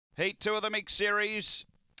Heat 2 of the mixed series.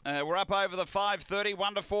 We're up over the 5:30,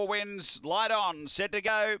 1 to 4 wins. Light on, set to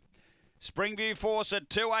go. Springview Force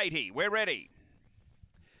at 280. We're ready.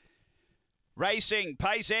 Racing,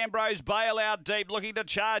 pace Ambrose Bale out deep, looking to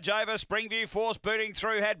charge over. Springview Force booting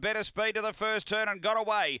through, had better speed to the first turn and got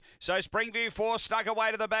away. So Springview Force stuck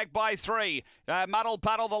away to the back by 3. Muddle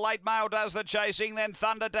Puddle, the late male, does the chasing. Then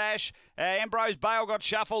Thunder Dash. Ambrose Bale got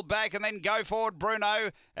shuffled back, and then Go Forward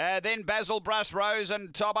Bruno. Then Basil Brush Rose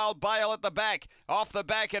and Top Old Bale at the back. Off the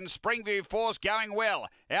back, and Springview Force going well.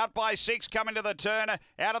 Out by 6, coming to the turn.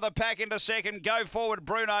 Out of the pack into second. Go Forward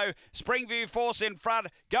Bruno. Springview Force in front.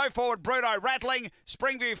 Go Forward Bruno rattling.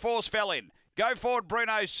 Springview Force fell in. Go Forward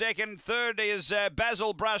Bruno second. Third is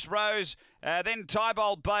Basil Brush Rose. Then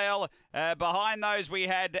Tybold Bale. Behind those we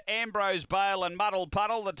had Ambrose Bale and Muddle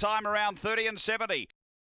Puddle. The time around 30 and 70.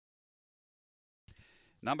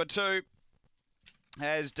 Number 2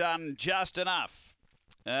 has done just enough.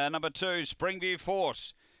 Number 2, Springview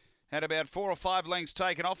Force. Had about 4 or 5 lengths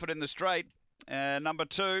taken off it in the straight. Number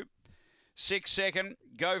 2, 6 second,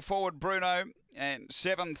 Go Forward Bruno. And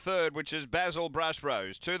 7 third, which is Basil Brush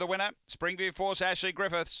Rose. To the winner, Springview Force, Ashley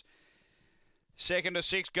Griffiths. 2nd to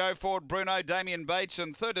 6, Go Forward Bruno, Damien Bates.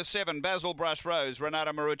 And 3rd to 7, Basil Brush Rose,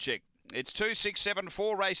 Renata Maruchik. It's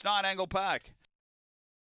 2-6-7-4, race 9, Angle Park.